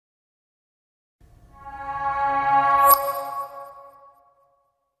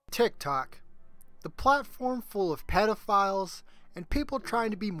TikTok, the platform full of pedophiles and people trying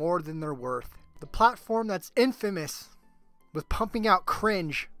to be more than they're worth. The platform that's infamous with pumping out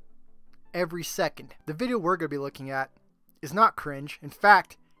cringe every second. The video we're going to be looking at is not cringe. In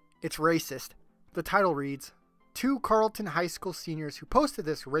fact, it's racist. The title reads, 2 Carleton High School seniors who posted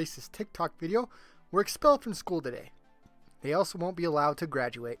this racist TikTok video were expelled from school today. They also won't be allowed to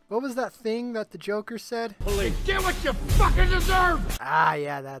graduate. What was that thing that the Joker said? Police, get what you fucking deserve! Ah,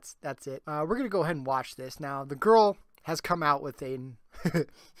 yeah, that's it. We're going to go ahead and watch this. Now, the girl has come out with a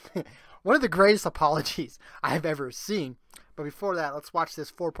one of the greatest apologies I've ever seen. But before that, let's watch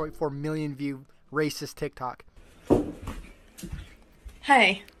this 4.4 million view racist TikTok.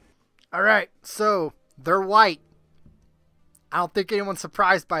 Hey. All right, so they're white. I don't think anyone's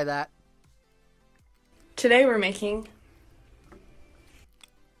surprised by that. Today we're making...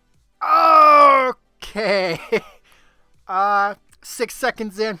 Okay. 6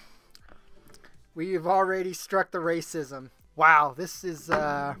 seconds in, we've already struck the racism. Wow, this is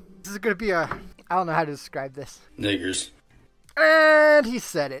gonna be a, I don't know how to describe this. Niggers. And he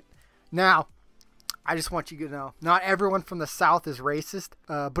said it. Now, I just want you to know, not everyone from the South is racist,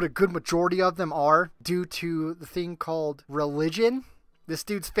 but a good majority of them are, due to the thing called religion. This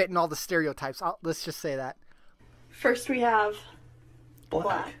dude's fitting all the stereotypes. Let's just say that. First we have...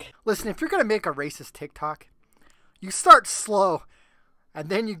 black. Listen, if you're gonna make a racist TikTok, you start slow, and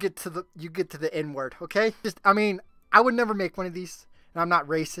then you get to the N word. Okay? I mean, I would never make one of these, and I'm not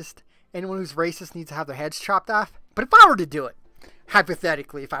racist. Anyone who's racist needs to have their heads chopped off. But if I were to do it,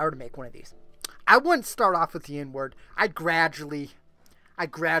 hypothetically, if I were to make one of these, I wouldn't start off with the N word. I'd gradually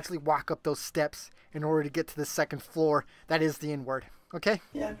walk up those steps in order to get to the second floor. That is the N word. Okay?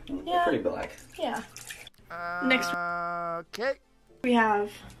 Yeah. Yeah. Pretty black. Yeah. Next. Okay. We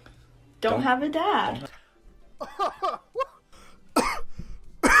have... Don't have a dad.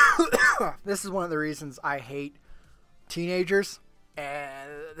 This is one of the reasons I hate teenagers, and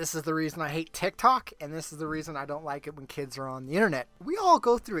this is the reason I hate TikTok, and this is the reason I don't like it when kids are on the internet. We all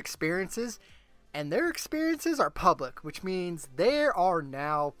go through experiences, and their experiences are public, which means they are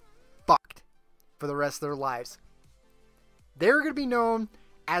now fucked for the rest of their lives. They're going to be known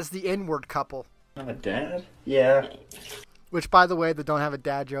as the N-word couple. Have a dad? Yeah. Which, by the way, the don't have a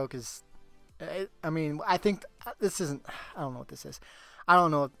dad joke is, I mean, I think this isn't, I don't know what this is. I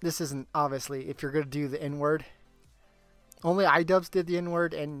don't know. This isn't, obviously, if you're going to do the N-word. Only iDubbbz did the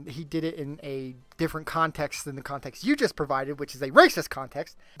N-word, and he did it in a different context than the context you just provided, which is a racist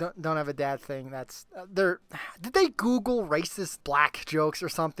context. Don't have a dad thing. That's, did they Google racist black jokes or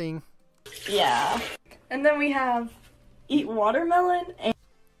something? Yeah. And then we have eat watermelon and...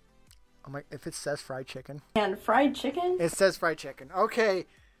 I'm like, if it says fried chicken. And fried chicken? It says fried chicken. Okay.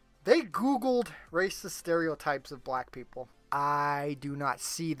 They Googled racist stereotypes of black people. I do not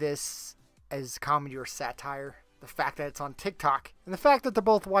see this as comedy or satire. The fact that it's on TikTok. And the fact that they're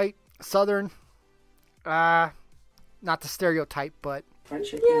both white, Southern. Not the stereotype, but... Fried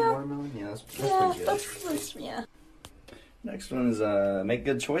chicken, Yeah. watermelon? Yeah, that's pretty good. That's yeah. Next one is make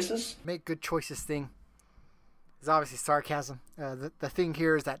good choices. Make good choices thing. Is obviously sarcasm. The thing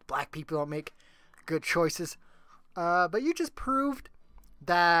here is that black people don't make good choices. But you just proved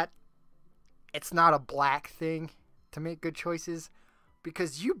that it's not a black thing to make good choices,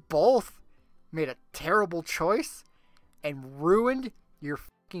 because you both made a terrible choice and ruined your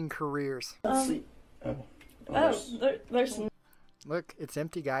fucking careers. Let's see. There's Look, it's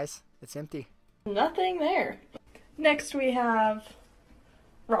empty, guys. It's empty. nothing there. Next we have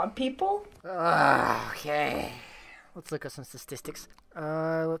rob people. Okay. Let's look at some statistics.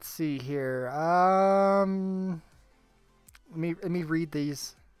 Let's see here. Let me read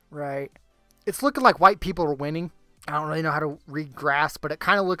these right. It's looking like white people are winning. I don't really know how to read graphs, but it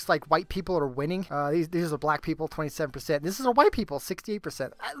kind of looks like white people are winning. These are black people, 27%. This is our white people,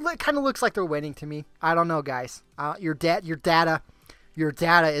 68%. It kind of looks like they're winning to me. I don't know, guys. Your data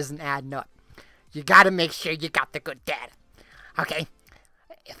isn't adding up. You got to make sure you got the good data. Okay,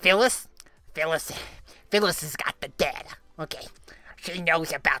 Phyllis has got the data. Okay, she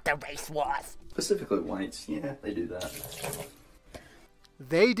knows about the race wars. Specifically whites. Yeah, they do that.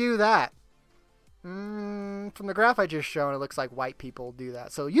 They do that. From the graph I just shown, it looks like white people do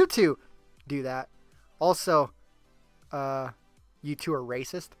that. So you two do that. Also, you two are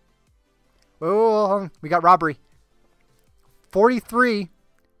racist. Oh, we got robbery.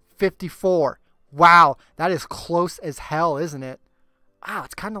 43-54. Wow, that is close as hell, isn't it? Wow,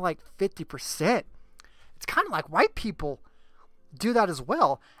 it's kind of like 50%. It's kind of like white people do that as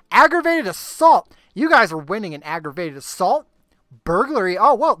well. Aggravated assault. You guys are winning in aggravated assault. Burglary.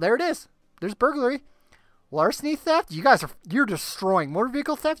 Oh, well, there it is. There's burglary. Larceny theft? You're destroying. Motor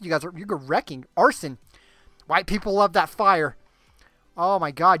vehicle theft? You're wrecking. Arson. White people love that fire. Oh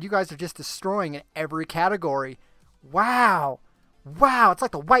my god, you guys are just destroying in every category. Wow. Wow, it's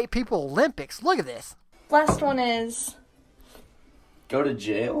like the white people Olympics. Look at this. Last one is... Go to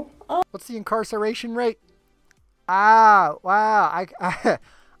jail? What's the incarceration rate? Ah, wow.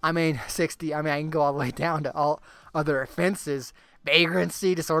 I mean, 60. I mean, I can go all the way down to all other offenses.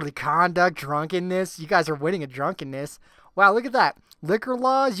 Vagrancy, disorderly conduct, drunkenness. You guys are winning at drunkenness. Wow, look at that. Liquor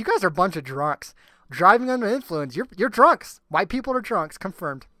laws. You guys are a bunch of drunks. Driving under influence. You're drunks. White people are drunks.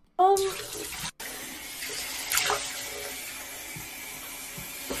 Confirmed.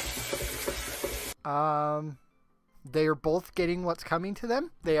 They are both getting what's coming to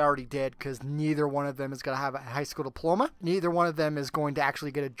them. They already did, because neither one of them is going to have a high school diploma. Neither one of them is going to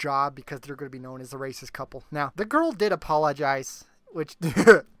actually get a job because they're going to be known as a racist couple. Now, the girl did apologize, which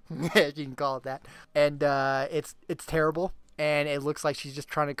you can call it that. And it's terrible. And it looks like she's just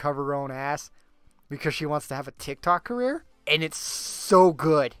trying to cover her own ass because she wants to have a TikTok career. And it's so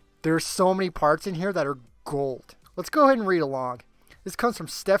good. There's so many parts in here that are gold. Let's go ahead and read along. This comes from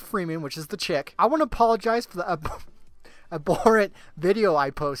Steph Freeman, which is the chick. I want to apologize for the abhorrent video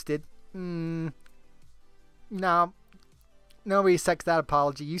I posted. No. Nobody accepts that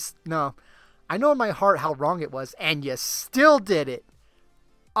apology. No. I know in my heart how wrong it was, and you still did it.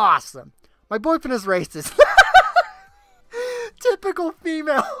 Awesome. My boyfriend is racist. Typical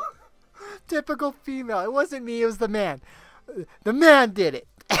female. Typical female. It wasn't me, it was the man. The man did it.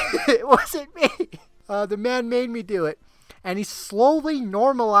 It wasn't me. The man made me do it. And he slowly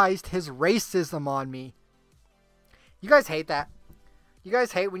normalized his racism on me. You guys hate that? You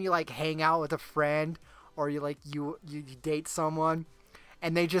guys hate when you like hang out with a friend or you date someone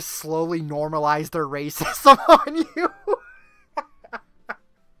and they just slowly normalize their racism on you?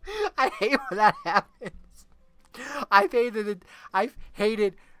 I hate when that happens. I've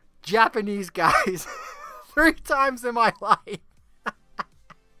hated Japanese guys 3 times in my life.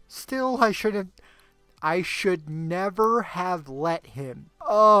 Still, I should never have let him.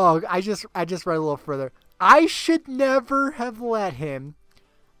 Oh, I just read a little further. I should never have let him.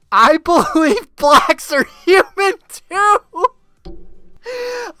 I believe blacks are human too.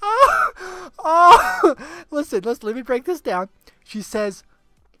 Listen, let me break this down. She says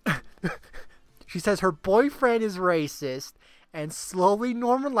her boyfriend is racist and slowly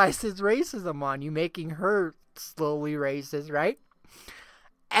normalizes racism on you, making her slowly racist, right?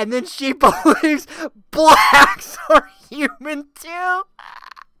 And then she believes blacks are human too.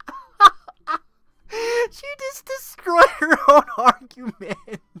 She just destroyed her own argument.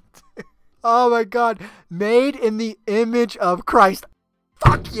 Oh my god. Made in the image of Christ.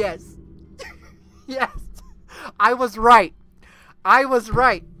 Fuck yes. Yes. I was right. I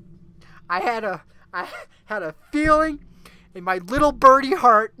had a feeling in my little birdie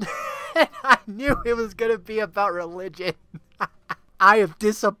heart. And I knew it was going to be about religion. I have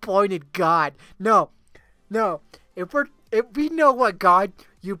disappointed God. No. If we know what God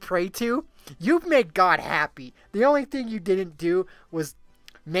you pray to, you've made God happy. The only thing you didn't do was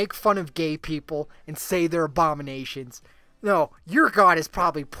make fun of gay people and say they're abominations. No, your God is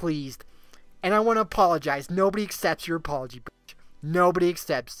probably pleased. And I want to apologize. Nobody accepts your apology, bitch. Nobody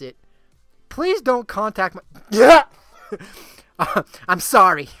accepts it. Please don't contact my... I'm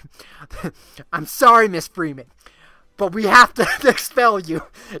sorry. I'm sorry, Miss Freeman. But we have to expel you.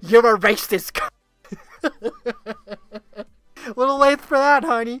 You're a racist. A little late for that,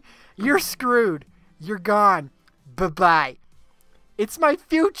 honey. You're screwed. You're gone. Bye-bye. It's my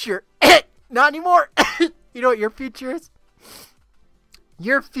future. Not anymore. You know what your future is?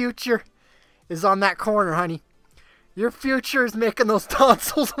 Your future is on that corner, honey. Your future is making those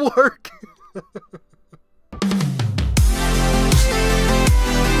tonsils work.